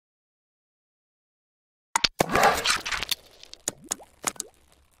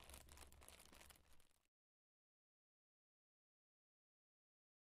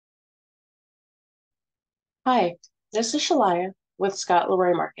Hi, this is Shalaya with Scott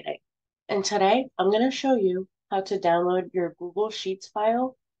Leroy Marketing, and today I'm going to show you how to download your Google Sheets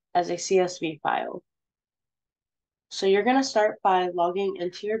file as a CSV file. So you're going to start by logging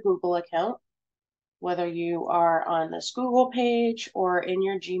into your Google account, whether you are on this Google page or in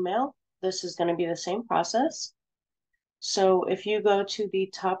your Gmail. This is going to be the same process. So if you go to the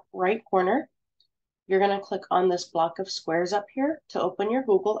top right corner, you're going to click on this block of squares up here to open your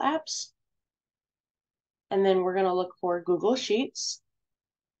Google Apps, and then we're going to look for Google Sheets.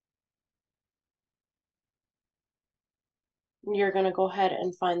 You're going to go ahead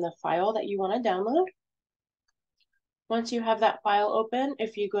and find the file that you want to download. Once you have that file open,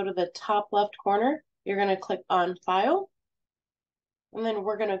 if you go to the top left corner, you're going to click on File, and then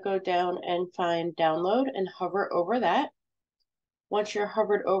we're going to go down and find Download and hover over that. Once you're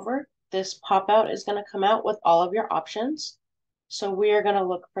hovered over, this pop-out is going to come out with all of your options. So we are going to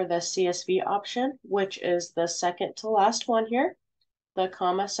look for the CSV option, which is the second to last one here, the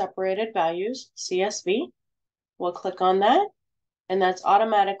comma separated values, CSV. We'll click on that, and that's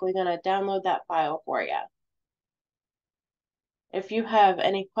automatically going to download that file for you. If you have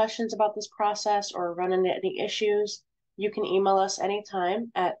any questions about this process or run into any issues, you can email us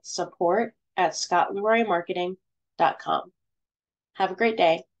anytime at support@scottleroymarketing.com. Have a great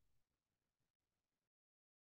day.